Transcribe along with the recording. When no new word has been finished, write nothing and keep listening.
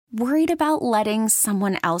Worried about letting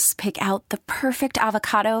someone else pick out the perfect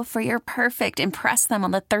avocado for your perfect impress them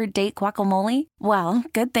on the third date guacamole? Well,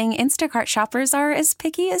 good thing Instacart shoppers are as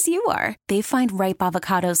picky as you are. They find ripe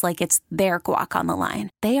avocados like it's their guac on the line.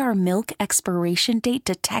 They are milk expiration date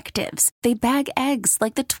detectives. They bag eggs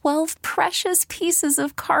like the 12 precious pieces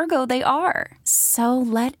of cargo they are. So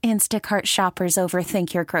let Instacart shoppers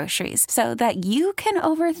overthink your groceries so that you can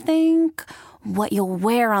overthink what you'll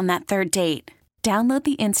wear on that third date. Download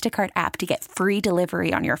the Instacart app to get free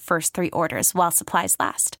delivery on your first 3 orders while supplies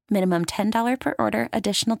last. Minimum $10 per order.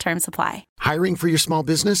 Additional terms apply. Hiring for your small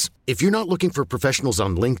business? If you're not looking for professionals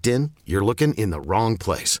on LinkedIn, you're looking in the wrong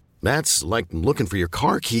place. That's like looking for your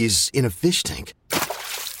car keys in a fish tank.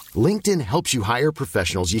 LinkedIn helps you hire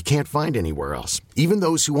professionals you can't find anywhere else, even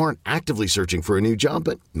those who aren't actively searching for a new job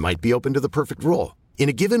but might be open to the perfect role. In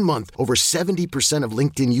a given month, over 70% of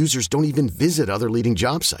LinkedIn users don't even visit other leading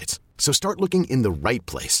job sites. So start looking in the right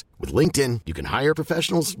place. With LinkedIn, you can hire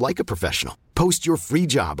professionals like a professional. Post your free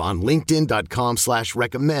job on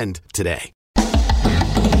linkedin.com/recommend today.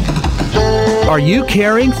 Are you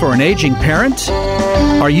caring for an aging parent?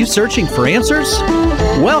 Are you searching for answers?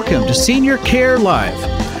 Welcome to Senior Care Live,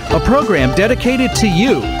 a program dedicated to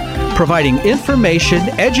you, providing information,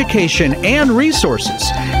 education, and resources,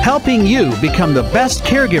 helping you become the best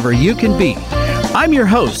caregiver you can be. I'm your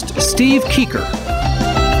host, Steve Keeker.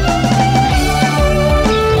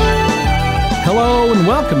 Hello and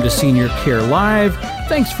welcome to Senior Care Live.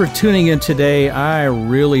 Thanks for tuning in today. I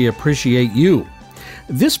really appreciate you.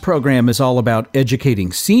 This program is all about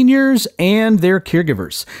educating seniors and their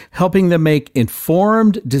caregivers, helping them make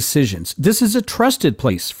informed decisions. This is a trusted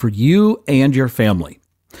place for you and your family.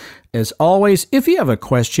 As always, if you have a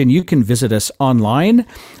question, you can visit us online.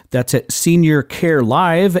 That's at Senior Care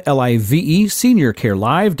Live, Live,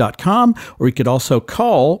 seniorcarelive.com, or you could also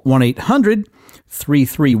call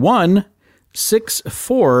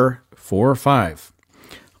 1-800-331-6445.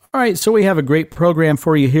 All right, so we have a great program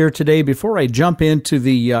for you here today. Before I jump into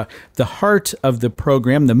the heart of the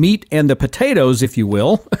program, the meat and the potatoes, if you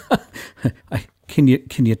will, Can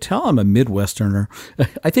you tell I'm a Midwesterner?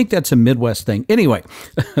 I think that's a Midwest thing. Anyway,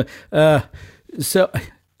 so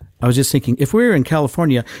I was just thinking, if we were in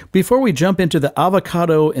California, before we jump into the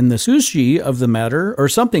avocado and the sushi of the matter, or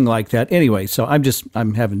something like that. Anyway, so I'm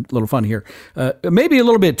having a little fun here. Maybe a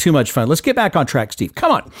little bit too much fun. Let's get back on track, Steve.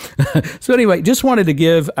 Come on. So anyway, just wanted to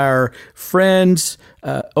give our friends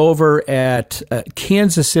over at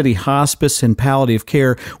Kansas City Hospice and Palliative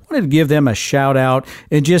Care, wanted to give them a shout out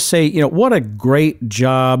and just say, what a great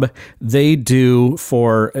job they do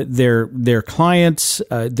for their clients,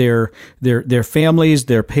 their families,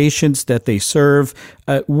 their patients that they serve.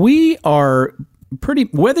 We are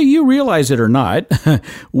whether you realize it or not,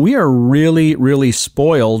 we are really, really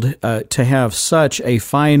spoiled to have such a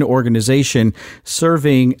fine organization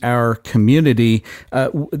serving our community.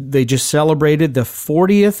 They just celebrated the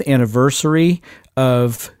 40th anniversary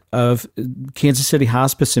of Kansas City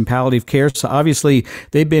Hospice and Palliative Care. So obviously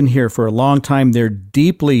they've been here for a long time. They're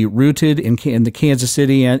deeply rooted in the Kansas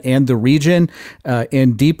City and the region,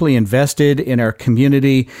 and deeply invested in our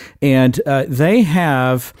community. And they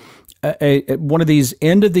have one of these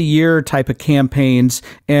end of the year type of campaigns,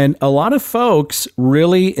 and a lot of folks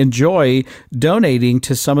really enjoy donating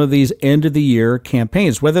to some of these end of the year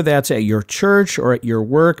campaigns, whether that's at your church or at your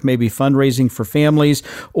work, maybe fundraising for families,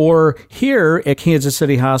 or here at Kansas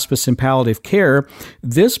City Hospice and Palliative Care.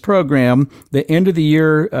 This program, the end of the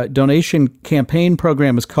year donation campaign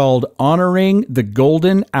program, is called Honoring the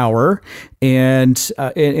Golden Hour. And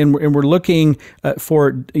we're looking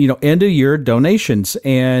for end of year donations.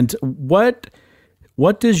 And what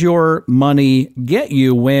does your money get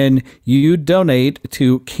you when you donate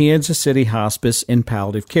to Kansas City Hospice and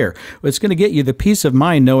Palliative Care? Well, it's going to get you the peace of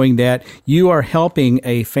mind knowing that you are helping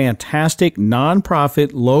a fantastic nonprofit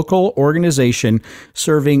local organization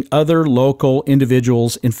serving other local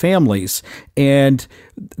individuals and families. And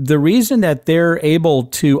the reason that they're able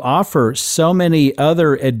to offer so many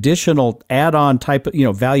other additional add-on type of,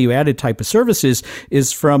 value-added type of services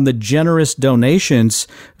is from the generous donations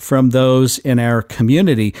from those in our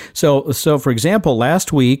community. So for example,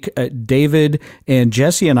 last week, David and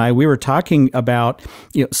Jesse and I, we were talking about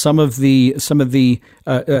some of the therapies,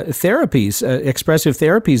 expressive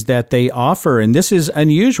therapies that they offer, and this is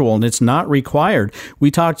unusual and it's not required.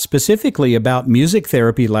 We talked specifically about music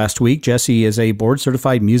therapy last week. Jesse is a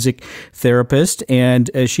board-certified music therapist,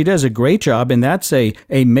 and she does a great job, and that's a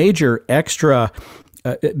major extra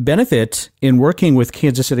benefit in working with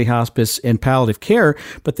Kansas City Hospice and Palliative Care.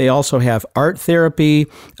 But they also have art therapy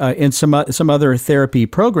and some other therapy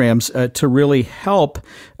programs to really help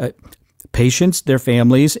patients, their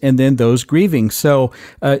families, and then those grieving. So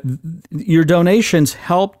your donations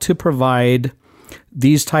help to provide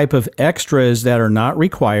these type of extras that are not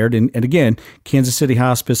required. And again, Kansas City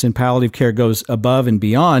Hospice and Palliative Care goes above and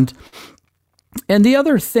beyond. And the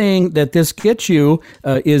other thing that this gets you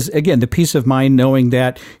is, again, the peace of mind knowing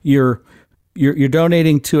that you're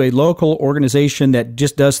donating to a local organization that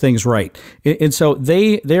just does things right. And so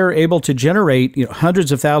they're able to generate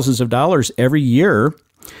hundreds of thousands of dollars every year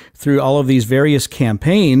through all of these various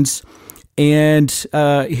campaigns. And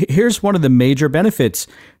here's one of the major benefits.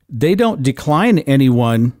 They don't decline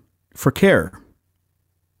anyone for care.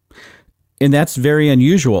 And that's very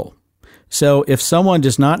unusual. So if someone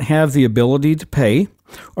does not have the ability to pay,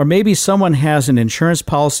 or maybe someone has an insurance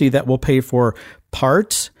policy that will pay for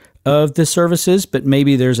part of the services, but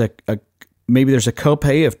maybe there's a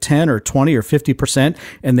copay of 10 or 20 or 50%,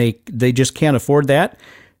 and they just can't afford that,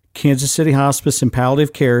 Kansas City Hospice and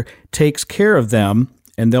Palliative Care takes care of them,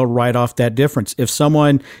 and they'll write off that difference. If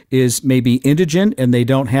someone is maybe indigent and they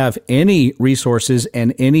don't have any resources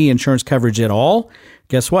and any insurance coverage at all,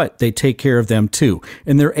 guess what? They take care of them too.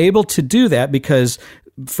 And they're able to do that because,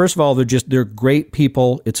 first of all, they're great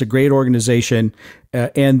people. It's a great organization.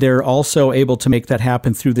 And they're also able to make that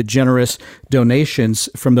happen through the generous donations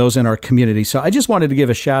from those in our community. So I just wanted to give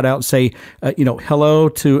a shout out and say, hello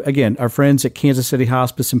to, again, our friends at Kansas City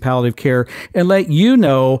Hospice and Palliative Care, and let you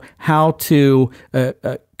know how to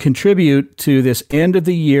contribute to this end of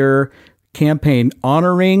the year campaign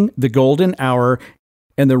honoring the golden hour.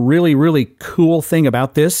 And the really, really cool thing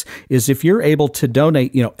about this is if you're able to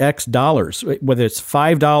donate, X dollars, whether it's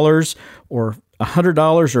 $5 or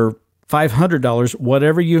 $100 or $500,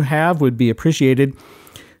 whatever you have would be appreciated.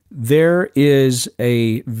 There is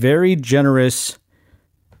a very generous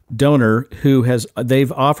donor who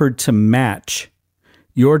they've offered to match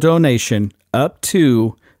your donation up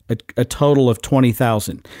to a total of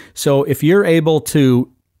 $20,000. So if you're able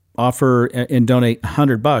to offer and donate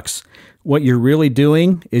 $100, what you're really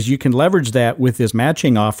doing is you can leverage that with this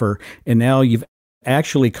matching offer, and now you've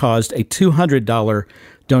actually caused a $200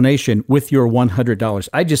 donation with your $100.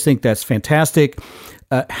 I just think that's fantastic.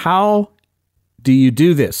 How do you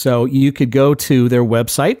do this? So you could go to their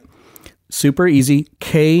website, super easy,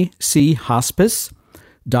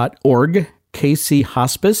 kchospice.org,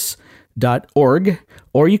 kchospice.org,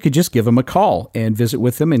 or you could just give them a call and visit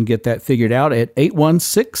with them and get that figured out at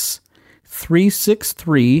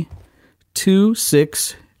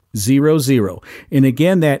 816-363-2600. And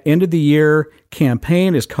again, that end of the year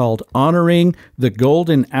campaign is called Honoring the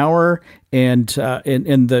Golden Hour, and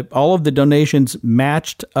all of the donations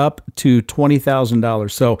matched up to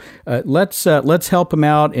 $20,000. So let's help them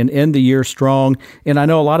out and end the year strong. And I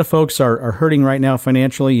know a lot of folks are hurting right now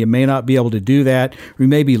financially. You may not be able to do that. We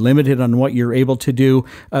may be limited on what you're able to do.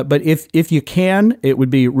 But if you can, it would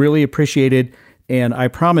be really appreciated. And I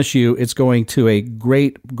promise you, it's going to a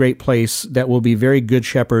great, great place that will be very good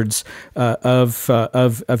shepherds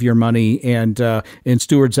of your money and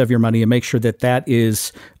stewards of your money, and make sure that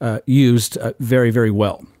is used very, very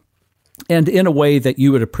well, and in a way that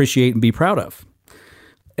you would appreciate and be proud of.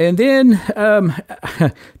 And then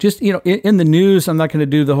just in the news, I'm not going to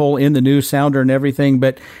do the whole in the news sounder and everything,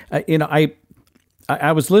 but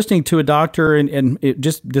I was listening to a doctor and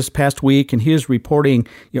just this past week, and he was reporting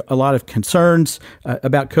a lot of concerns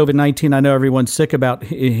about COVID-19. I know everyone's sick about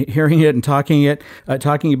hearing it and talking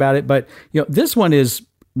about it, but this one is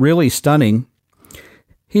really stunning.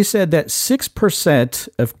 He said that 6%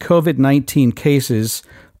 of COVID-19 cases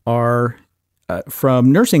are from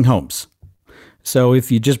nursing homes. So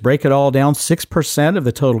if you just break it all down, 6% of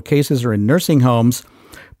the total cases are in nursing homes.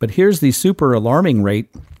 But here's the super alarming rate.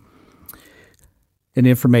 In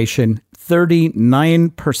information,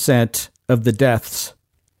 39% of the deaths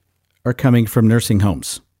are coming from nursing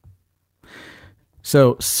homes.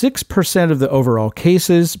 So 6% of the overall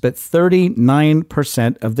cases, but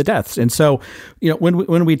 39% of the deaths. And so,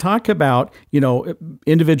 when we talk about,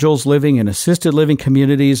 individuals living in assisted living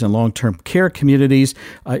communities and long-term care communities,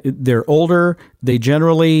 they're older. They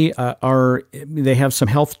generally they have some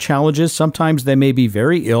health challenges. Sometimes they may be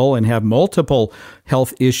very ill and have multiple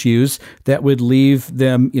health issues that would leave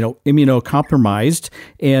them, immunocompromised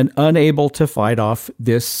and unable to fight off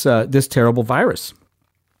this terrible virus.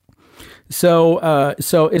 So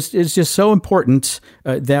it's just so important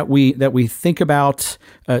that we think about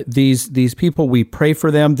these people. We pray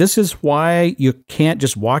for them. This is why you can't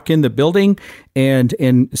just walk in the building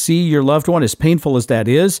and see your loved one, as painful as that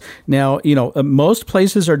is. Now, most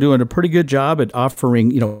places are doing a pretty good job at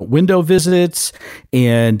offering, window visits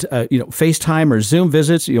and, FaceTime or Zoom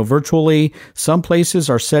visits, virtually. Some places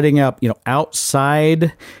are setting up,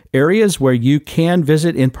 outside areas where you can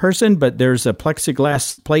visit in person, but there's a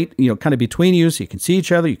plexiglass plate, kind of between you, so you can see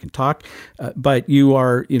each other, you can talk, but you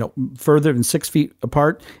are, further than 6 feet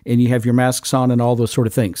apart, and you have your masks on and all those sort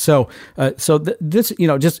of things. So, this,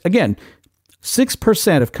 just again,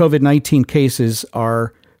 6% of COVID-19 cases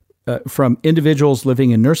are from individuals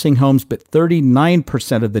living in nursing homes, but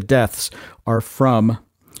 39% of the deaths are from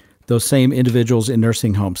those same individuals in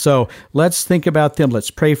nursing homes. So let's think about them. Let's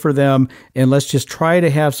pray for them, and let's just try to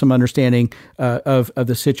have some understanding of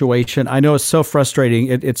the situation. I know it's so frustrating.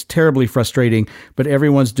 It's terribly frustrating, but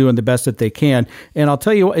everyone's doing the best that they can. And I'll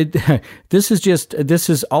tell you, all of this is just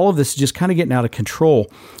kind of getting out of control.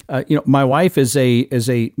 My wife is a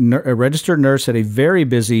registered nurse at a very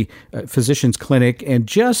busy physician's clinic, and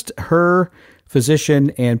just her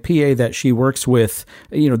physician and PA that she works with,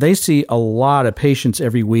 they see a lot of patients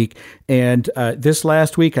every week. And this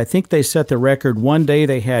last week, I think they set the record. One day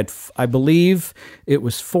they had, I believe it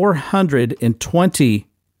was 420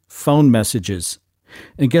 phone messages.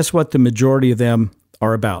 And guess what? The majority of them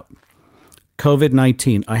are about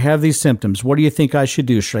COVID-19. I have these symptoms. What do you think I should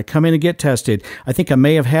do? Should I come in and get tested? I think I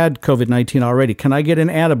may have had COVID-19 already. Can I get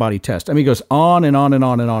an antibody test? I mean, it goes on and on and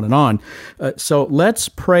on and on and on. So let's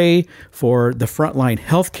pray for the frontline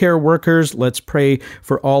healthcare workers. Let's pray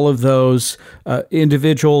for all of those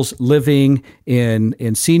individuals living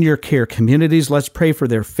in senior care communities. Let's pray for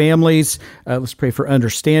their families. Let's pray for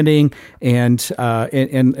understanding. And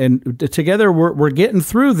together we're getting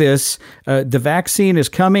through this. The vaccine is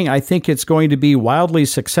coming. I think it's going to be wildly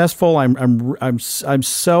successful. I'm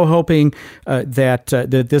so hoping that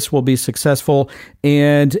this will be successful.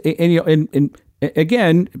 And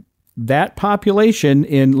again, that population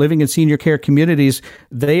in living in senior care communities,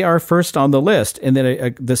 they are first on the list. And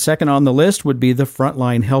then the second on the list would be the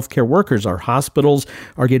frontline healthcare workers. Our hospitals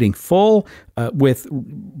are getting full with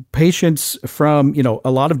patients from,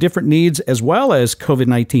 a lot of different needs, as well as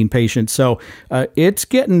COVID-19 patients. So it's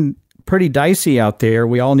getting pretty dicey out there.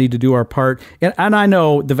 We all need to do our part. And I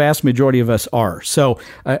know the vast majority of us are. So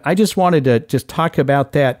I just wanted to just talk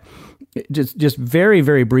about that just very,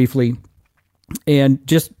 very briefly, and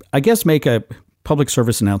just, I guess, make a public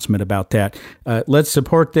service announcement about that. Let's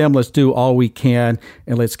support them. Let's do all we can,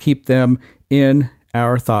 and let's keep them in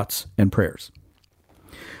our thoughts and prayers.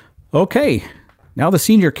 Okay, now the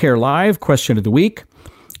Senior Care Live question of the week.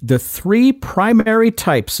 The three primary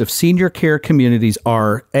types of senior care communities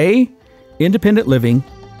are A, independent living,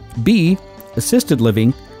 B, assisted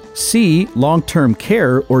living, C, long-term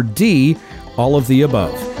care, or D, all of the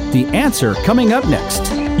above. The answer coming up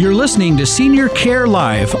next. You're listening to Senior Care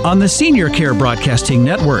Live on the Senior Care Broadcasting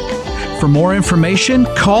Network. For more information,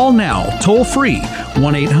 call now, toll free,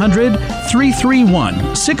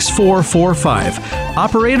 1-800-331-6445.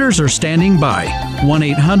 Operators are standing by,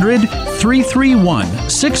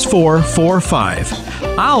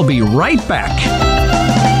 1-800-331-6445. I'll be right back.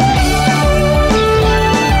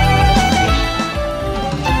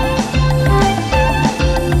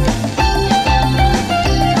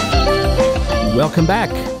 Welcome back.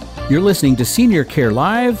 You're listening to Senior Care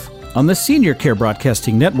Live on the Senior Care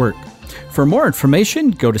Broadcasting Network. For more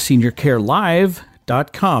information, go to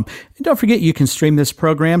seniorcarelive.com. And don't forget, you can stream this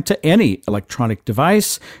program to any electronic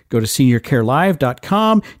device. Go to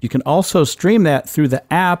seniorcarelive.com. You can also stream that through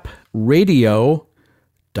the app radio.com.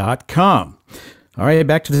 All right,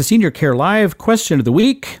 back to the Senior Care Live question of the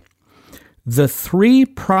week. The three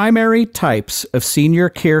primary types of senior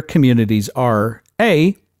care communities are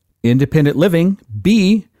A, independent living,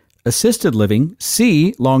 B, assisted living,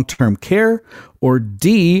 C, long-term care, or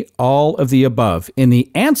D, all of the above. And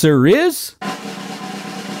the answer is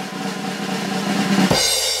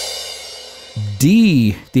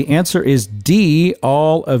D. The answer is D,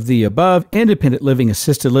 all of the above. Independent living,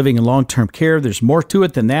 assisted living, and long-term care. There's more to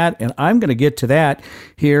it than that, and I'm going to get to that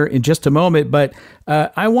here in just a moment. But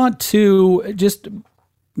I want to just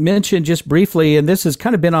mention just briefly, and this has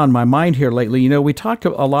kind of been on my mind here lately. We talked a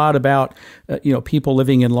lot about, people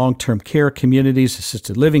living in long-term care communities,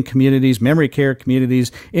 assisted living communities, memory care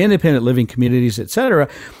communities, independent living communities, etc.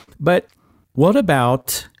 But what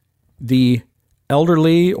about the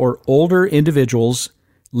elderly or older individuals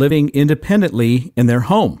living independently in their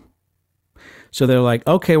home? So they're like,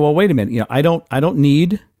 okay, well, wait a minute. I don't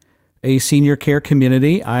need a senior care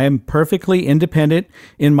community. I am perfectly independent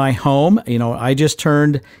in my home. I just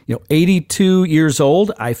turned 82 years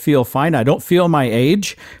old. I feel fine. I don't feel my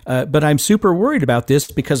age, but I'm super worried about this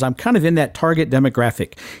because I'm kind of in that target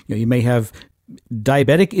demographic. You may have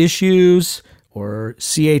diabetic issues or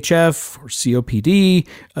CHF or COPD,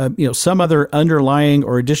 some other underlying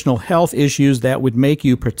or additional health issues that would make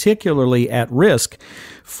you particularly at risk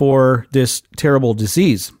for this terrible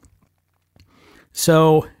disease.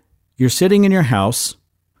 So you're sitting in your house.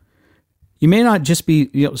 You may not just be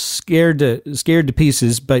scared to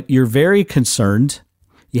pieces, but you're very concerned.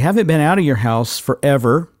 You haven't been out of your house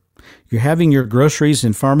forever. You're having your groceries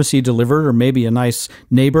in pharmacy delivered, or maybe a nice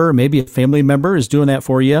neighbor, or maybe a family member is doing that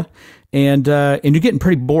for you, and you're getting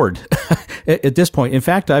pretty bored at this point. In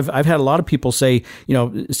fact, I've had a lot of people say,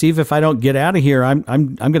 Steve, if I don't get out of here, I'm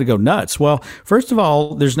going to go nuts. Well, first of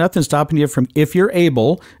all, there's nothing stopping you from, if you're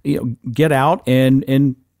able, get out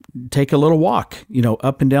and take a little walk,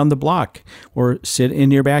 up and down the block, or sit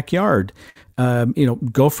in your backyard.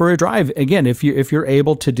 Go for a drive again if you're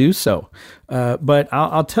able to do so. But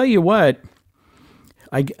I'll tell you what,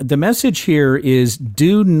 the message here is: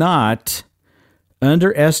 do not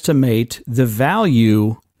underestimate the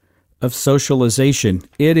value of socialization.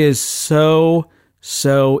 It is so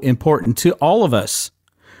important to all of us,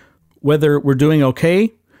 whether we're doing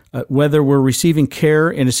okay, whether we're receiving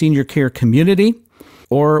care in a senior care community,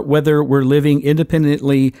 or whether we're living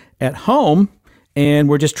independently at home and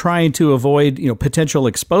we're just trying to avoid, potential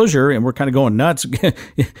exposure, and we're kind of going nuts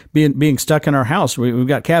being stuck in our house. We've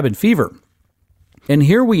got cabin fever. And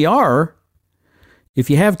here we are. If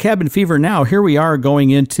you have cabin fever now, here we are going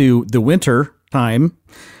into the winter time,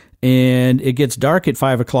 and it gets dark at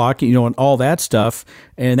 5 o'clock, and all that stuff,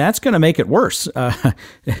 and that's going to make it worse.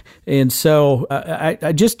 And so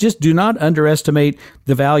I just do not underestimate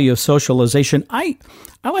the value of socialization. I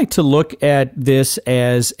like to look at this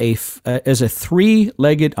as a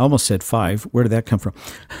three-legged, I almost said five. Where did that come from?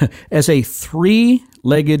 As a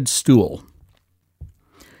three-legged stool.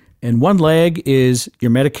 And one leg is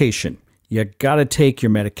your medication. You got to take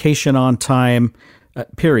your medication on time.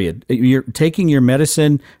 Period. You're taking your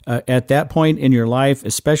medicine at that point in your life,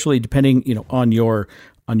 especially depending, on your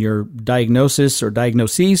diagnosis or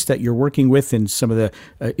diagnoses that you're working with and some of the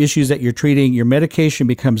issues that you're treating. Your medication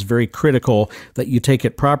becomes very critical that you take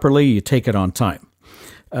it properly, you take it on time.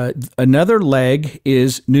 Another leg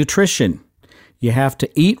is nutrition. You have to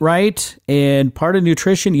eat right, and part of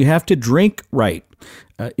nutrition, you have to drink right.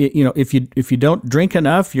 If you don't drink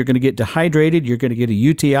enough, you're going to get dehydrated, you're going to get a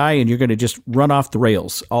UTI, and you're going to just run off the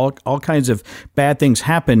rails. All kinds of bad things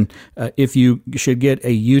happen if you should get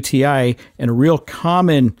a UTI, and a real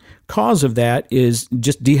common cause of that is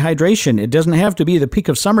just dehydration. It doesn't have to be the peak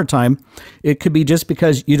of summertime. It could be just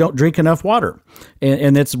because you don't drink enough water,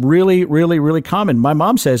 and that's really, really, really common. My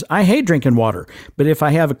mom says, I hate drinking water, but if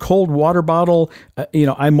I have a cold water bottle,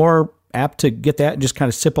 I'm more apt to get that and just kind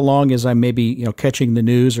of sip along as I'm maybe, catching the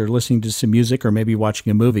news or listening to some music or maybe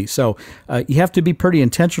watching a movie. So you have to be pretty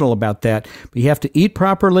intentional about that, but you have to eat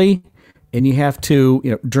properly and you have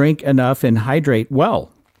to, drink enough and hydrate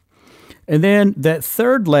well. And then that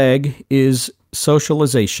third leg is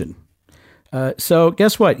socialization. So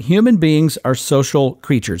guess what? Human beings are social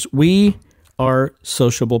creatures. We are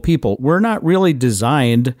sociable people. We're not really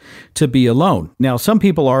designed to be alone. Now, some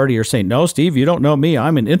people already are saying, no, Steve, you don't know me.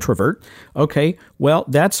 I'm an introvert. Okay, well,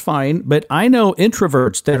 that's fine. But I know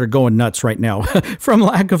introverts that are going nuts right now from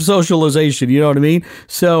lack of socialization. You know what I mean?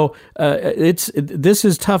 So this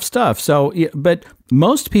is tough stuff. So, but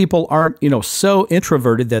most people aren't, so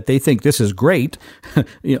introverted that they think this is great.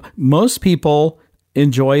 Most people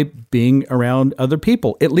enjoy being around other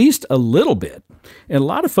people, at least a little bit. And a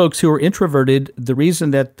lot of folks who are introverted, the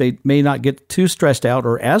reason that they may not get too stressed out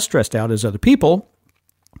or as stressed out as other people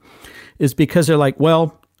is because they're like,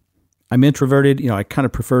 well, I'm introverted. I kind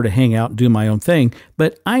of prefer to hang out and do my own thing.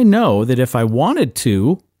 But I know that if I wanted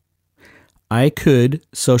to, I could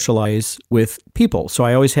socialize with people. So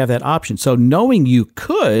I always have that option. So knowing you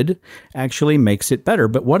could actually makes it better.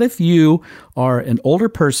 But what if you are an older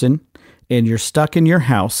person and you're stuck in your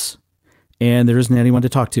house and there isn't anyone to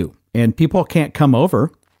talk to, and people can't come over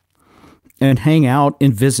and hang out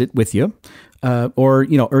and visit with you, or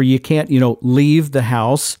you can't, leave the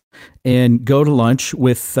house and go to lunch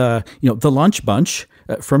with, the lunch bunch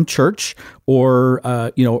from church, or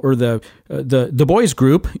the boys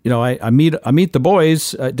group. I meet the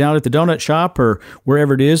boys down at the donut shop or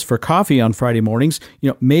wherever it is for coffee on Friday mornings.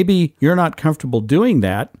 Maybe you're not comfortable doing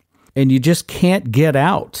that, and you just can't get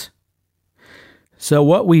out. So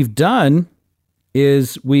what we've done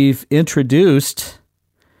is we've introduced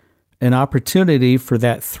an opportunity for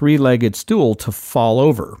that three-legged stool to fall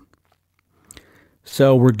over.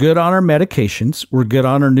 So we're good on our medications, we're good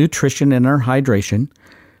on our nutrition and our hydration,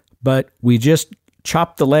 but we just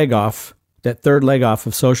chop the leg off, that third leg off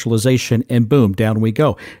of socialization, and boom, down we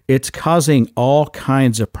go. It's causing all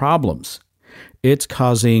kinds of problems. It's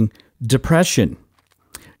causing depression.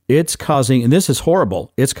 It's causing, and this is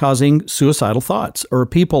horrible, it's causing suicidal thoughts, or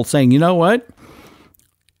people saying, you know what?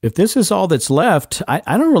 If this is all that's left,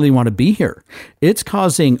 I don't really want to be here. It's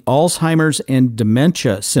causing Alzheimer's and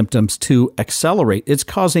dementia symptoms to accelerate. It's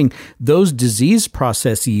causing those disease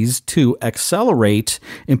processes to accelerate,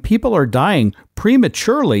 and people are dying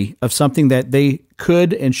prematurely of something that they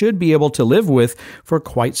could and should be able to live with for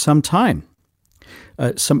quite some time.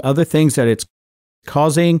 Some other things that it's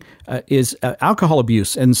causing is alcohol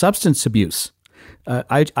abuse and substance abuse.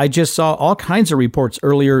 I just saw all kinds of reports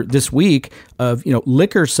earlier this week of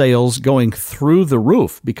liquor sales going through the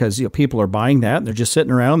roof because people are buying that and they're just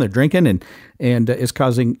sitting around, they're drinking, and it's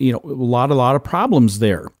causing a lot of problems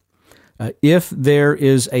there. If there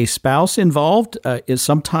is a spouse involved,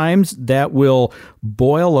 sometimes that will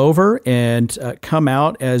boil over and come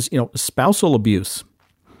out as spousal abuse.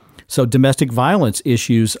 So domestic violence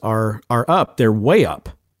issues are up; they're way up.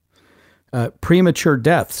 Premature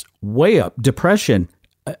deaths, way up. Depression,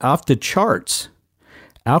 off the charts.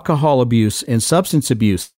 Alcohol abuse and substance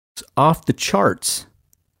abuse, off the charts.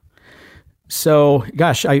 So,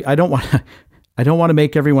 gosh, I don't want to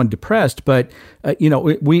make everyone depressed, but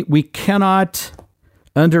we cannot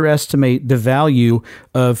underestimate the value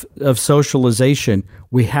of socialization.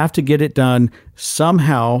 We have to get it done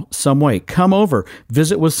somehow, some way. Come over,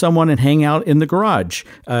 visit with someone and hang out in the garage,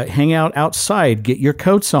 hang out outside, get your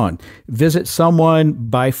coats on, visit someone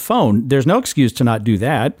by phone. There's no excuse to not do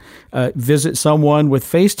that. Visit someone with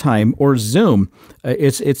FaceTime or Zoom.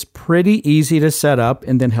 It's pretty easy to set up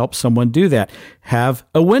and then help someone do that. Have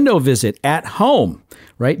a window visit at home.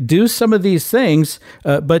 Right? Do some of these things,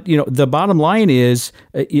 but the bottom line is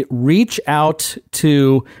reach out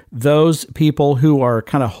to those people who are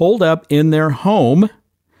kind of holed up in their home.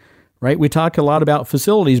 Right? We talk a lot about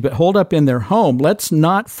facilities, but holed up in their home. Let's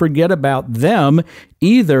not forget about them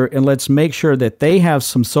either, and let's make sure that they have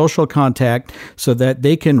some social contact so that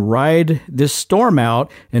they can ride this storm out.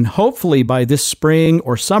 And hopefully by this spring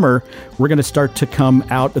or summer, we're going to start to come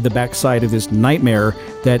out of the backside of this nightmare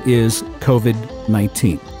that is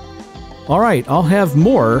COVID-19. All right, I'll have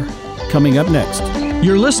more coming up next.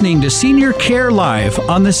 You're listening to Senior Care Live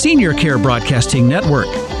on the Senior Care Broadcasting Network.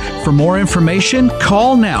 For more information,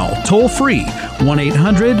 call now, toll free,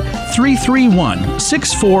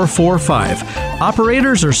 1-800-331-6445.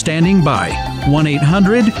 Operators are standing by,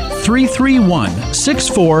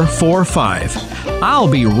 1-800-331-6445. I'll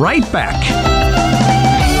be right back.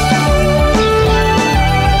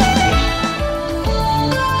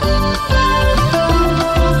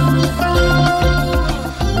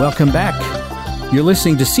 Welcome back. You're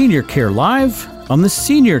listening to Senior Care Live on the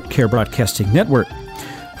Senior Care Broadcasting Network.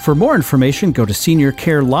 For more information, go to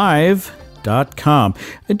seniorcarelive.com.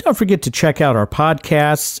 And don't forget to check out our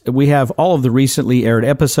podcasts. We have all of the recently aired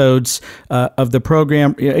episodes of the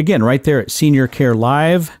program, again, right there at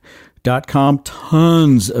seniorcarelive.com.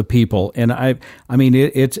 Tons of people. And I mean,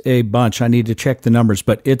 it's a bunch. I need to check the numbers,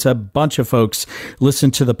 but it's a bunch of folks listen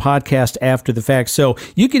to the podcast after the fact. So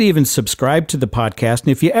you can even subscribe to the podcast. And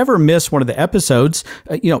if you ever miss one of the episodes,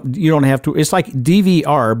 you don't have to. It's like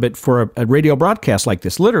DVR, but for a radio broadcast like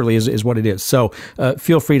this, literally is what it is. So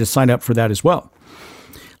feel free to sign up for that as well.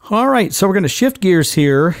 All right. So we're going to shift gears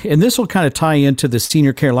here, and this will kind of tie into the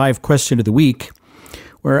Senior Care Live question of the week,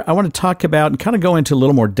 where I want to talk about and kind of go into a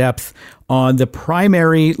little more depth on the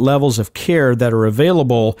primary levels of care that are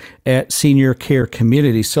available at senior care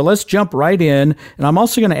communities. So let's jump right in. And I'm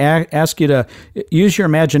also going to ask you to use your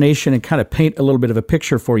imagination and kind of paint a little bit of a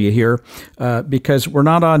picture for you here, because we're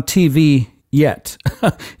not on TV yet.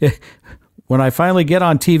 When I finally get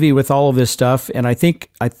on TV with all of this stuff, and I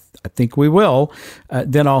think we will,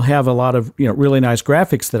 then I'll have a lot of really nice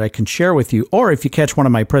graphics that I can share with you. Or if you catch one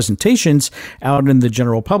of my presentations out in the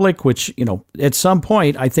general public, which at some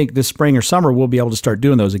point I think this spring or summer we'll be able to start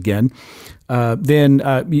doing those again, then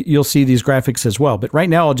you'll see these graphics as well. But right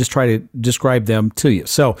now I'll just try to describe them to you.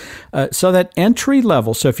 So that entry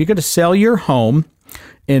level. So if you're going to sell your home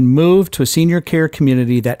and move to a senior care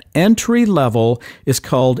community, that entry level is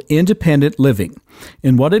called independent living.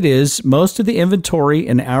 And what it is, most of the inventory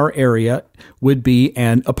in our area would be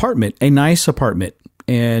an apartment, a nice apartment.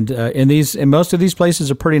 And most of these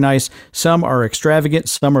places are pretty nice. Some are extravagant,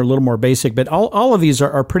 some are a little more basic, but all of these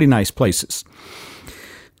are pretty nice places.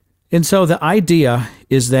 And so the idea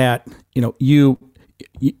is that, you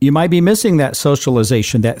you might be missing that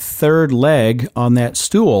socialization, that third leg on that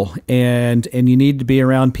stool, and you need to be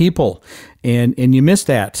around people, and you miss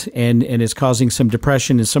that, and it's causing some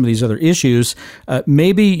depression and some of these other issues.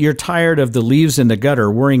 Maybe you're tired of the leaves in the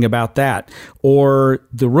gutter, worrying about that, or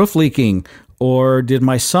the roof leaking, or did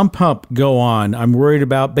my sump pump go on? I'm worried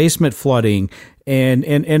about basement flooding.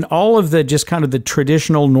 And all of the just kind of the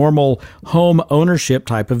traditional, normal home ownership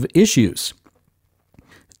type of issues.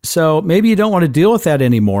 So maybe you don't want to deal with that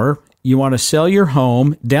anymore. You want to sell your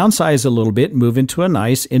home, downsize a little bit, move into a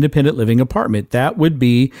nice independent living apartment. You would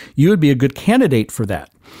be a good candidate for that.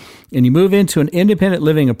 And you move into an independent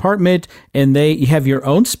living apartment, and you have your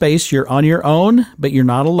own space. You're on your own, but you're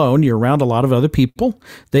not alone. You're around a lot of other people.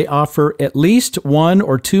 They offer at least 1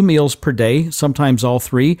 or 2 meals per day, sometimes all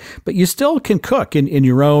 3, but you still can cook in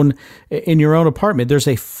your own apartment. There's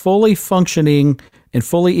a fully functioning and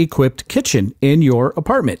fully equipped kitchen in your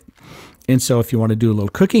apartment. And so if you want to do a little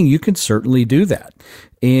cooking, you can certainly do that.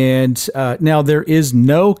 And now there is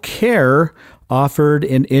no care offered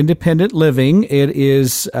in independent living. It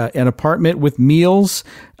is an apartment with meals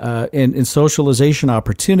and socialization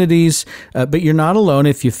opportunities, but you're not alone.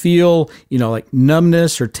 If you feel, like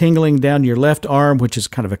numbness or tingling down your left arm, which is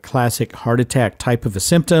kind of a classic heart attack type of a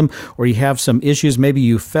symptom, or you have some issues, maybe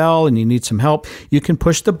you fell and you need some help, you can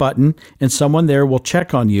push the button and someone there will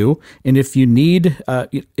check on you. And if you need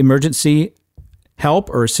emergency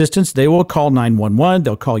help or assistance, they will call 911.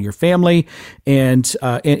 They'll call your family, and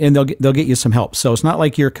they'll get you some help. So it's not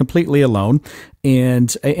like you're completely alone.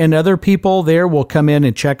 And other people there will come in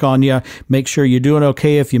and check on you, make sure you're doing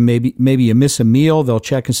okay. If you maybe you miss a meal, they'll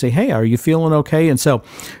check and say, "Hey, are you feeling okay?" And so,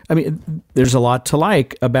 there's a lot to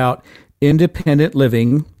like about independent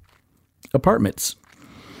living apartments.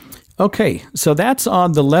 Okay, so that's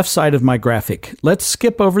on the left side of my graphic. Let's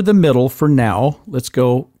skip over the middle for now. Let's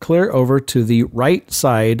go clear over to the right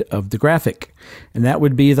side of the graphic. And that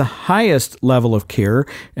would be the highest level of care,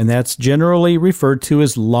 and that's generally referred to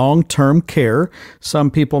as long-term care. Some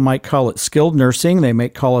people might call it skilled nursing. They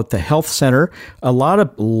might call it the health center. A lot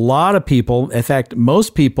of people, in fact,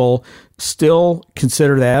 most people still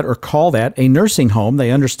consider that or call that a nursing home.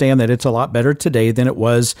 They understand that it's a lot better today than it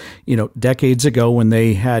was, decades ago when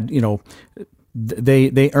they had,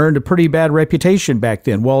 they earned a pretty bad reputation back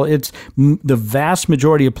then. Well, it's the vast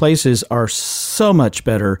majority of places are so much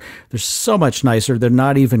better. They're so much nicer. They're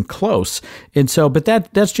not even close. And so, but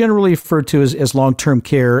that's generally referred to as long-term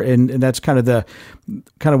care. And that's kind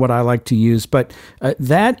of what I like to use. But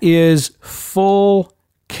that is full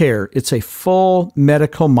care. It's a full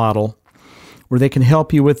medical model where they can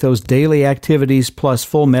help you with those daily activities plus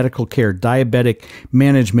full medical care, diabetic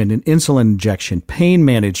management and insulin injection, pain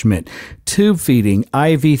management, tube feeding,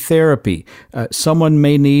 IV therapy. Someone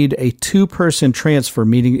may need a 2-person transfer,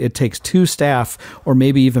 meaning it takes 2 staff or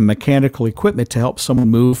maybe even mechanical equipment to help someone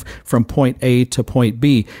move from point A to point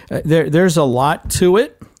B. There's a lot to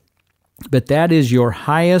it, but that is your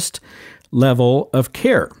highest level of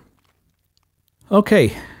care.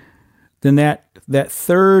 Okay, then that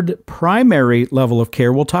third primary level of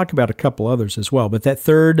care, we'll talk about a couple others as well, but that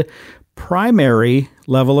third primary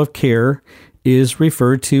level of care is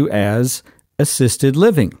referred to as assisted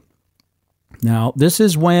living. Now, this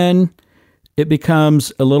is when it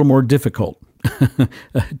becomes a little more difficult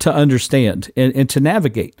to understand and to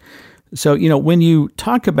navigate. So, when you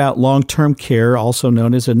talk about long-term care, also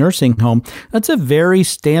known as a nursing home, that's a very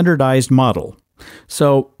standardized model.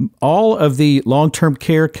 So all of the long-term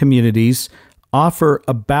care communities offer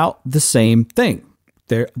about the same thing.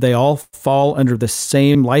 They all fall under the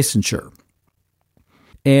same licensure.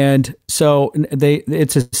 And so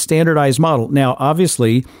it's a standardized model. Now,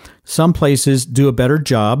 obviously, some places do a better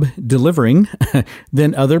job delivering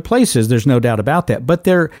than other places. There's no doubt about that. But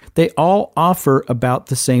they all offer about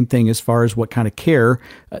the same thing as far as what kind of care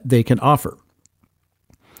they can offer.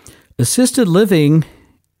 Assisted living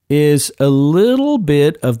is a little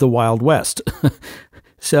bit of the Wild West.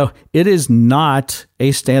 So it is not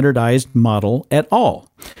a standardized model at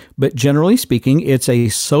all. But generally speaking, it's a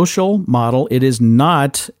social model. It is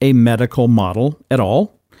not a medical model at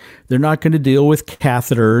all. They're not going to deal with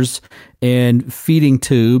catheters and feeding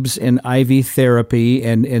tubes and IV therapy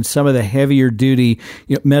and some of the heavier duty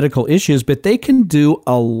medical issues, but they can do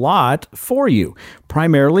a lot for you.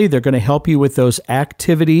 Primarily, they're going to help you with those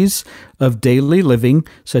activities of daily living,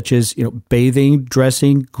 such as bathing,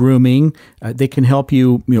 dressing, grooming. They can help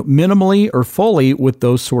you, minimally or fully with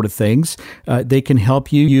those sort of things. They can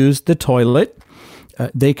help you use the toilet.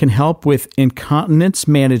 They can help with incontinence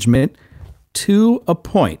management, to a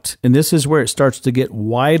point, and this is where it starts to get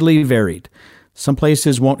widely varied. Some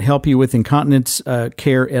places won't help you with incontinence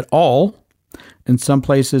care at all. and some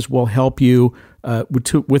places will help you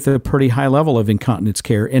with a pretty high level of incontinence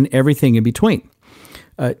care and everything in between.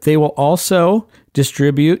 They will also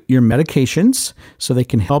distribute your medications so they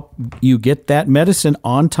can help you get that medicine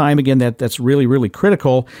on time. Again, that's really, really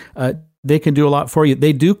critical. They can do a lot for you.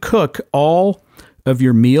 They do cook all of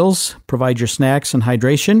your meals, provide your snacks and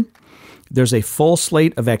hydration. There's a full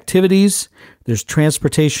slate of activities. There's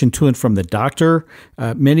transportation to and from the doctor.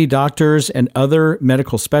 Many doctors and other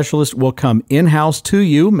medical specialists will come in-house to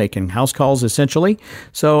you, making house calls essentially.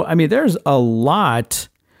 So, I mean, there's a lot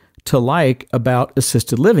to like about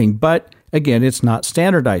assisted living, but again, it's not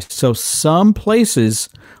standardized. So some places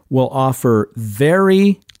will offer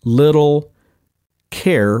very little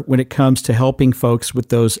care when it comes to helping folks with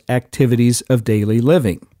those activities of daily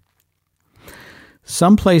living.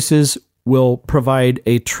 Some places will provide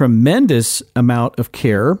a tremendous amount of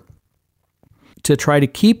care to try to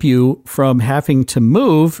keep you from having to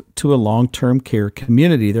move to a long-term care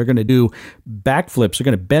community. They're going to do backflips. They're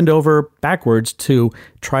going to bend over backwards to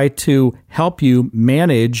try to help you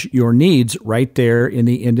manage your needs right there in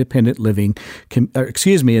the independent living, in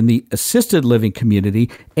the assisted living community.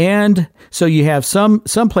 And so you have some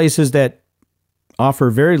places that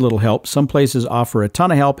offer very little help. Some places offer a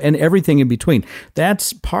ton of help and everything in between.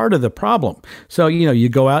 That's part of the problem. So, you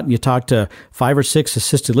go out and you talk to 5 or 6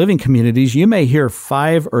 assisted living communities, you may hear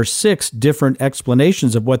 5 or 6 different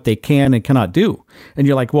explanations of what they can and cannot do. And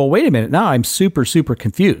you're like, well, wait a minute. Now I'm super, super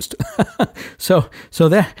confused. So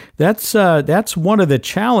that's one of the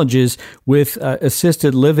challenges with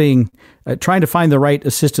assisted living, trying to find the right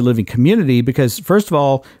assisted living community, because first of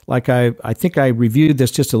all, like I think I reviewed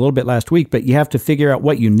this just a little bit last week, but you have to figure out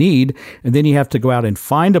what you need, and then you have to go out and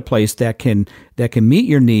find a place that can meet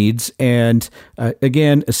your needs. And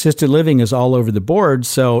again, assisted living is all over the board,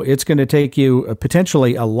 so it's going to take you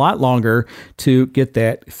potentially a lot longer to get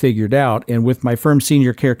that figured out. And with my firm,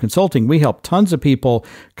 Senior Care Consulting, we help tons of people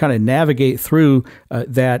kind of navigate through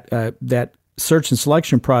that search and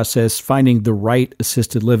selection process, finding the right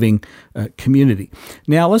assisted living community.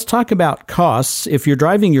 Now, let's talk about costs. If you're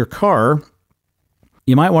driving your car,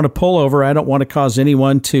 you might want to pull over. I don't want to cause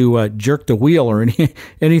anyone to jerk the wheel or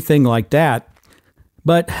anything like that.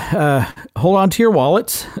 But hold on to your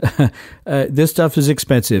wallets. This stuff is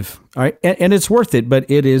expensive, all right? And it's worth it, but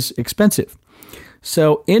it is expensive.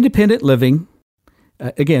 So independent living,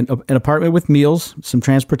 again, an apartment with meals, some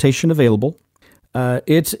transportation available.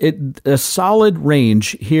 It's a solid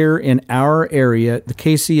range here in our area, the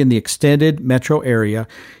KC and the extended metro area.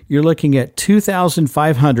 You're looking at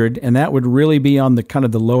 $2,500, and that would really be on the kind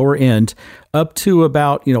of the lower end, up to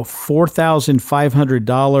about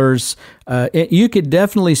 $4,500. You could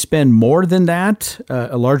definitely spend more than that.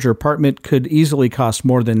 A larger apartment could easily cost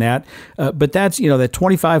more than that. But that's that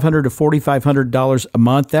 $2,500 to $4,500 a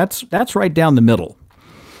month. That's right down the middle.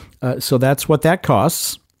 So that's what that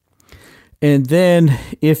costs. And then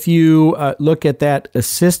if you look at that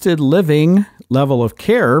assisted living level of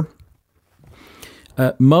care,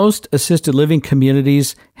 most assisted living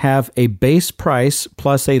communities have a base price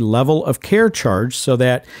plus a level of care charge, so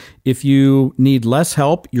that if you need less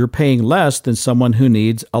help, you're paying less than someone who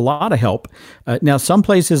needs a lot of help. Now, some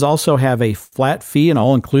places also have a flat fee, an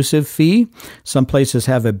all-inclusive fee. Some places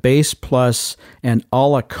have a base plus an a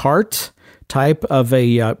la carte type of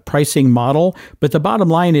a pricing model. But the bottom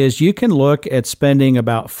line is you can look at spending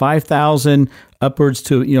about $5,000 upwards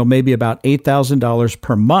to maybe about $8,000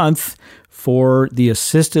 per month for the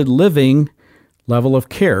assisted living level of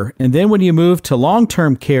care. And then when you move to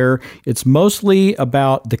long-term care, it's mostly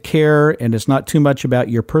about the care and it's not too much about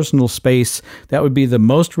your personal space. That would be the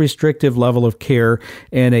most restrictive level of care.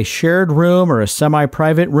 And a shared room or a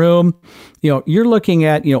semi-private room, you're looking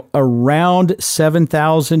at, around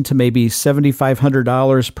 $7,000 to maybe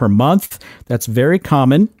 $7,500 per month. That's very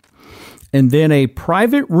common. And then a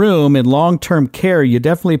private room in long-term care, you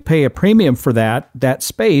definitely pay a premium for that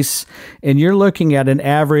space. And you're looking at an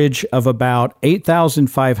average of about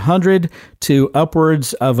 $8,500 to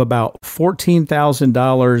upwards of about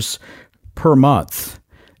 $14,000 per month.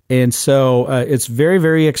 And so it's very,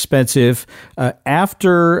 very expensive.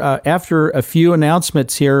 After a few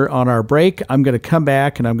announcements here on our break, I'm going to come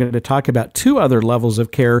back and I'm going to talk about 2 other levels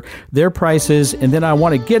of care, their prices, and then I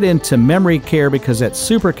want to get into memory care because that's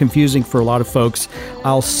super confusing for a lot of folks.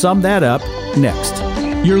 I'll sum that up next.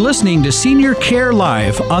 You're listening to Senior Care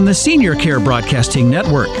Live on the Senior Care Broadcasting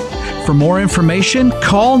Network. For more information,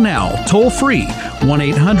 call now, toll free,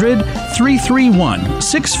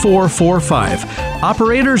 1-800-331-6445.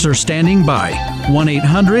 Operators are standing by,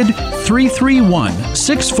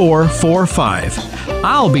 1-800-331-6445.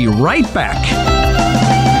 I'll be right back.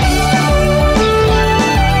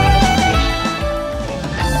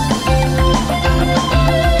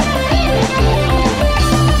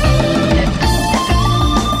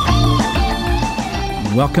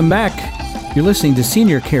 Welcome back. You're listening to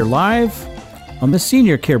Senior Care Live on the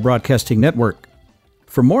Senior Care Broadcasting Network.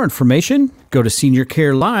 For more information, go to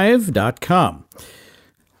seniorcarelive.com.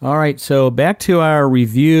 All right, so back to our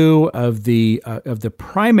review of the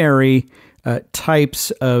primary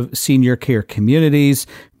types of senior care communities.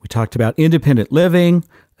 We talked about independent living,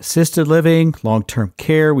 assisted living, long-term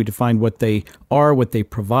care. We defined what they are, what they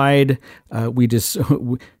provide. I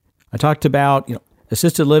talked about,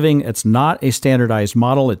 assisted living. It's not a standardized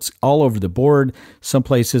model. It's all over the board. Some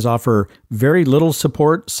places offer very little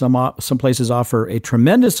support. Some places offer a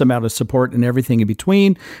tremendous amount of support and everything in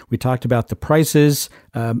between. We talked about the prices.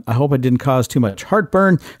 I hope I didn't cause too much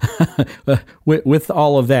heartburn with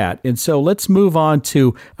all of that. And so let's move on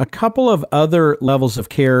to a couple of other levels of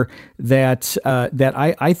care that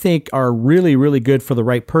I think are really, really good for the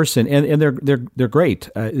right person, and they're great.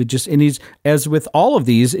 It needs, as with all of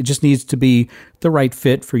these, it just needs to be the right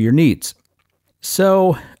fit for your needs.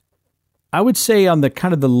 So I would say on the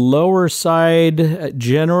kind of the lower side,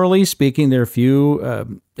 generally speaking, there are a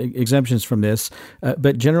few exemptions from this,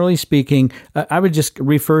 but generally speaking, I would just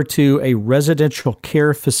refer to a residential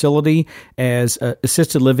care facility as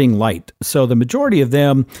assisted living light. So the majority of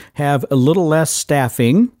them have a little less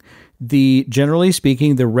staffing. Generally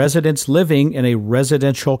speaking, the residents living in a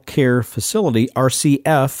residential care facility,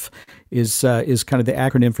 RCF, is kind of the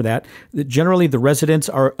acronym for that. Generally, the residents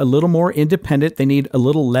are a little more independent. They need a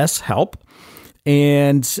little less help,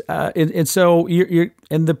 and so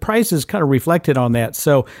and the price is kind of reflected on that.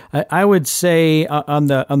 So I would say on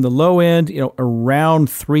the low end, around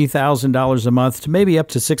 $3,000 a month to maybe up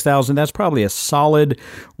to $6,000. That's probably a solid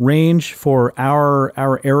range for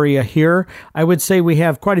our area here. I would say we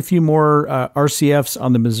have quite a few more RCFs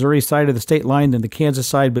on the Missouri side of the state line than the Kansas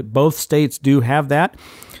side, but both states do have that.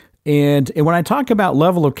 And when I talk about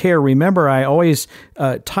level of care, remember, I always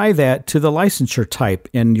tie that to the licensure type.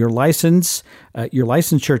 And your licensure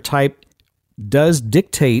type does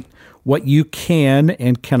dictate what you can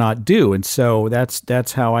and cannot do. And so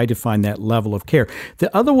that's how I define that level of care.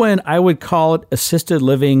 The other one, I would call it assisted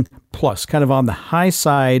living plus, kind of on the high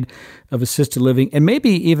side of assisted living, and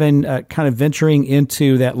maybe even kind of venturing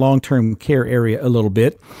into that long-term care area a little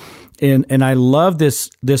bit. And I love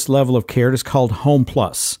this level of care. It's called Home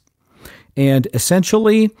Plus. And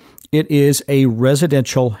essentially, it is a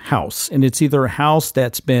residential house. And it's either a house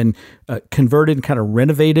that's been converted and kind of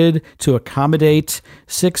renovated to accommodate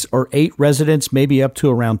 6 or 8 residents, maybe up to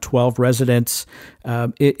around 12 residents.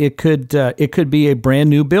 It could be a brand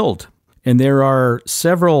new build. And there are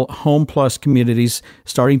several Home Plus communities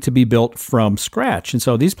starting to be built from scratch. And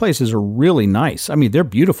so these places are really nice. I mean, they're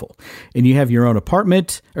beautiful. And you have your own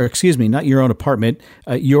apartment, or excuse me, not your own apartment,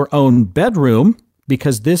 your own bedroom,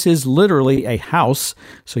 because this is literally a house.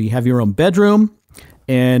 So you have your own bedroom,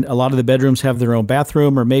 and a lot of the bedrooms have their own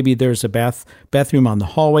bathroom, or maybe there's a bathroom on the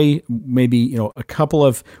hallway. Maybe, a couple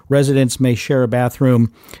of residents may share a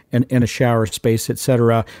bathroom and a shower space,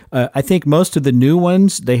 etc. I think most of the new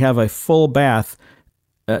ones, they have a full bath.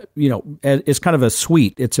 It's kind of a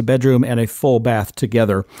suite. It's a bedroom and a full bath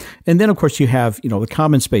together. And then, of course, you have, the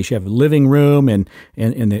common space. You have a living room and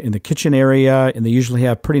in the kitchen area, and they usually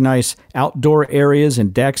have pretty nice outdoor areas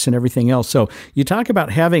and decks and everything else. So you talk about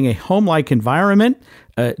having a home-like environment.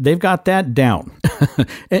 They've got that down.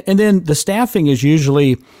 And then the staffing is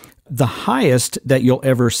usually the highest that you'll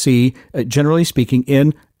ever see, generally speaking,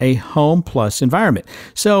 in a Home Plus environment.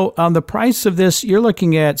 So on the price of this, you're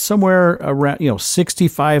looking at somewhere around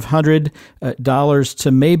 $6,500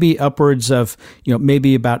 to maybe upwards of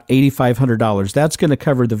maybe about $8,500. That's going to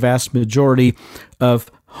cover the vast majority of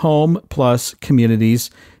Home Plus communities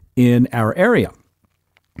in our area.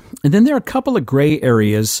 And then there are a couple of gray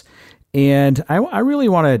areas, and I really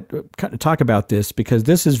want to kind of talk about this because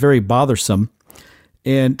this is very bothersome.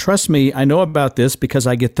 And trust me, I know about this because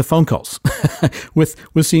I get the phone calls with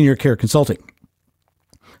Senior Care Consulting.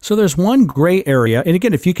 So there's one gray area. And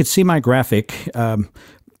again, if you could see my graphic,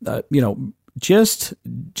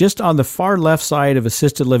 just on the far left side of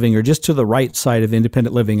assisted living or just to the right side of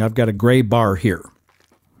independent living, I've got a gray bar here.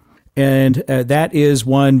 And that is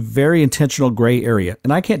one very intentional gray area.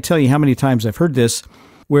 And I can't tell you how many times I've heard this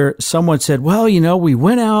where someone said, well, we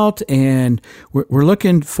went out and we're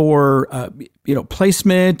looking for,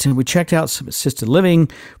 placement, and we checked out some assisted living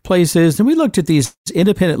places, and we looked at these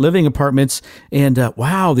independent living apartments, and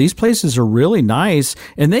wow, these places are really nice.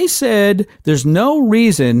 And they said there's no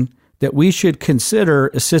reason that we should consider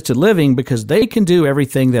assisted living because they can do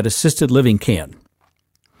everything that assisted living can.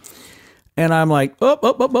 And I'm like,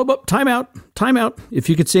 time out. If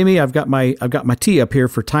you could see me, I've got my T up here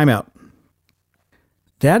for timeout.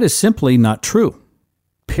 That is simply not true.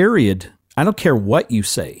 Period. I don't care what you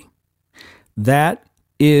say. That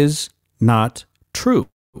is not true.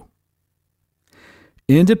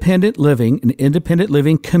 Independent living, an independent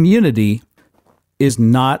living community is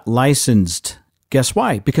not licensed. Guess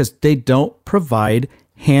why? Because they don't provide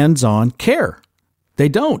hands-on care. They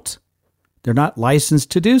don't. They're not licensed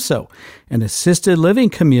to do so. An assisted living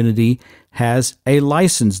community has a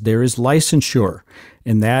license. There is licensure,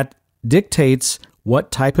 and that dictates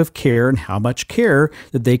what type of care and how much care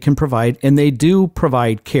that they can provide. And they do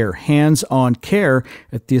provide care, hands-on care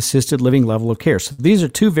at the assisted living level of care. So these are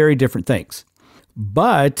two very different things.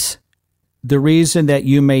 But the reason that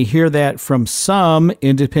you may hear that from some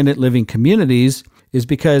independent living communities is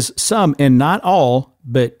because some, and not all,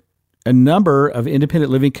 but a number of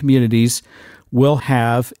independent living communities will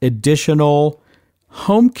have additional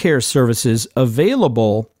home care services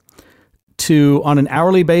available to on an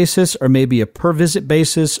hourly basis, or maybe a per visit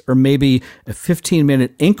basis, or maybe a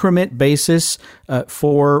 15-minute increment basis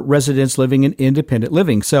for residents living in independent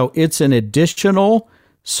living. So it's an additional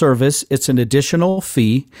service, it's an additional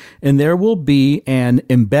fee, and there will be an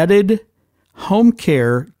embedded home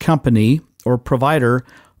care company or provider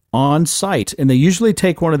on site. And they usually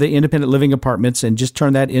take one of the independent living apartments and just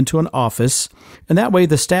turn that into an office. And that way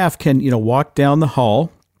the staff can, walk down the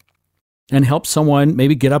hall and help someone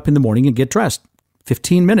maybe get up in the morning and get dressed.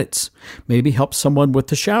 15 minutes. Maybe help someone with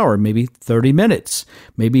the shower, maybe 30 minutes.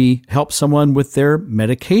 Maybe help someone with their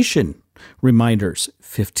medication reminders,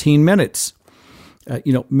 15 minutes.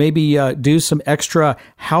 Maybe do some extra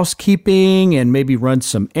housekeeping and maybe run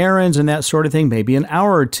some errands and that sort of thing, maybe an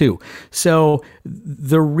hour or two. So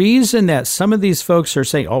the reason that some of these folks are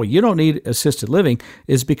saying, oh, you don't need assisted living,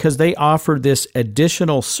 is because they offer this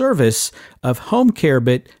additional service of home care.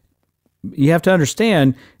 But you have to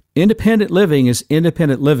understand, independent living is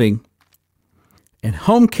independent living, and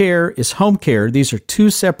home care is home care. These are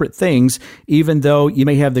two separate things, even though you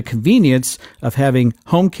may have the convenience of having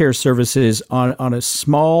home care services on a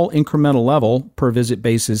small incremental level per visit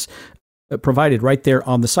basis provided right there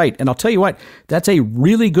on the site. And I'll tell you what, that's a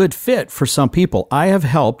really good fit for some people. I have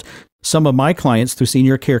helped some of my clients through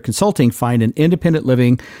Senior Care Consulting find an independent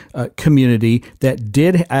living community that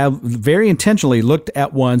did have very intentionally looked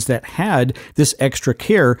at ones that had this extra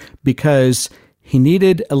care because he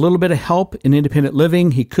needed a little bit of help in independent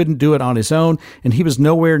living. He couldn't do it on his own, and he was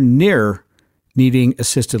nowhere near needing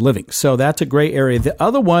assisted living. So that's a gray area. The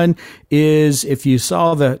other one is, if you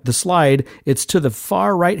saw the slide, it's to the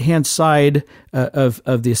far right-hand side of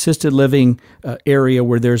the assisted living area,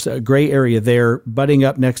 where there's a gray area there butting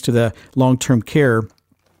up next to the long-term care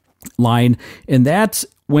line. And that's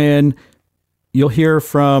when you'll hear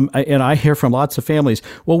from, and I hear from lots of families,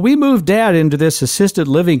 well, we moved Dad into this assisted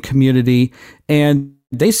living community, and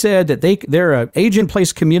they said that they're an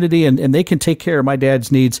age-in-place community, and they can take care of my dad's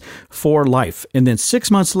needs for life. And then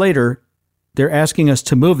 6 months later, they're asking us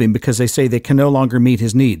to move him because they say they can no longer meet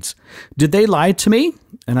his needs. Did they lie to me?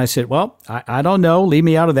 And I said, well, I don't know. Leave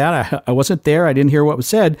me out of that. I wasn't there. I didn't hear what was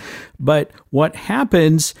said. But what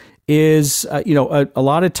happens is, a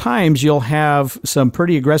lot of times you'll have some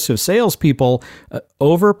pretty aggressive salespeople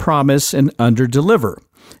overpromise and underdeliver,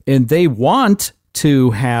 and they want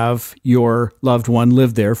to have your loved one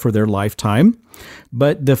live there for their lifetime.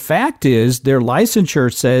 But the fact is, their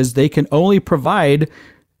licensure says they can only provide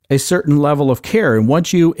a certain level of care, and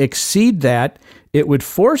once you exceed that, it would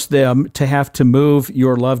force them to have to move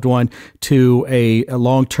your loved one to a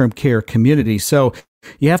long-term care community. So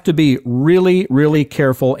you have to be really, really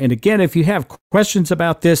careful. And again, if you have questions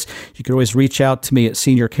about this, you can always reach out to me at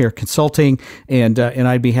Senior Care Consulting, and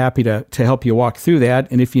I'd be happy to help you walk through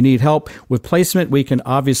that. And if you need help with placement, we can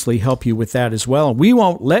obviously help you with that as well. We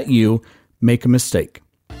won't let you make a mistake.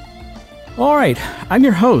 All right, I'm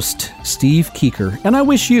your host, Steve Keeker, and I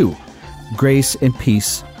wish you grace and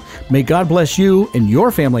peace. May God bless you and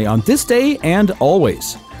your family on this day and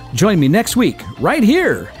always. Join me next week right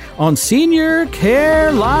here on Senior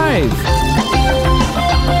Care Live.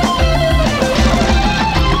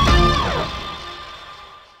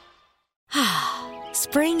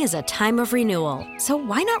 Spring is a time of renewal, so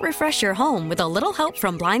why not refresh your home with a little help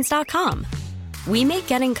from Blinds.com? We make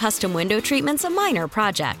getting custom window treatments a minor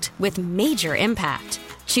project with major impact.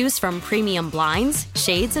 Choose from premium blinds,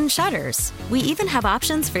 shades, and shutters. We even have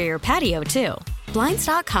options for your patio, too.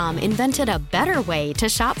 Blinds.com invented a better way to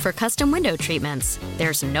shop for custom window treatments.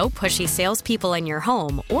 There's no pushy salespeople in your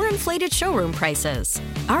home or inflated showroom prices.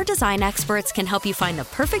 Our design experts can help you find the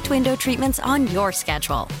perfect window treatments on your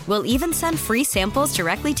schedule. We'll even send free samples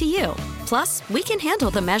directly to you. Plus, we can handle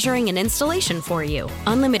the measuring and installation for you.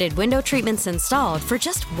 Unlimited window treatments installed for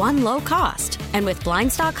just one low cost. And with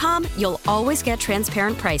Blinds.com, you'll always get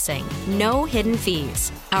transparent pricing. No hidden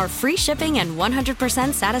fees. Our free shipping and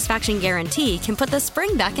 100% satisfaction guarantee can put the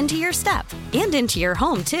spring back into your step and into your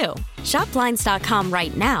home, too. Shop Blinds.com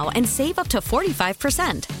right now and save up to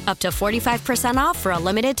 45%. Up to 45% off for a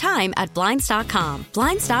limited time at Blinds.com.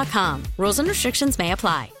 Blinds.com. Rules and restrictions may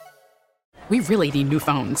apply. We really need new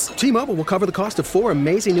phones. T-Mobile will cover the cost of 4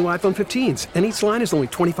 amazing new iPhone 15s, and each line is only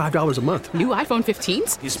 $25 a month. New iPhone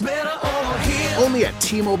 15s? It's better over here. Only at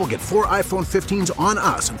T-Mobile, get 4 iPhone 15s on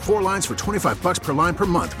us and 4 lines for $25 per line per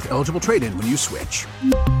month with eligible trade-in when you switch.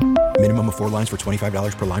 Minimum of 4 lines for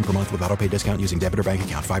 $25 per line per month with autopay discount using debit or bank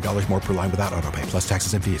account. $5 more per line without autopay, plus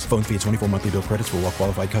taxes and fees. Phone fee at 24 monthly bill credits for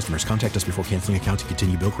well-qualified customers. Contact us before canceling account to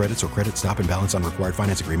continue bill credits or credit stop and balance on required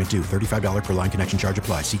finance agreement due. $35 per line connection charge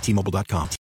applies. See T-Mobile.com.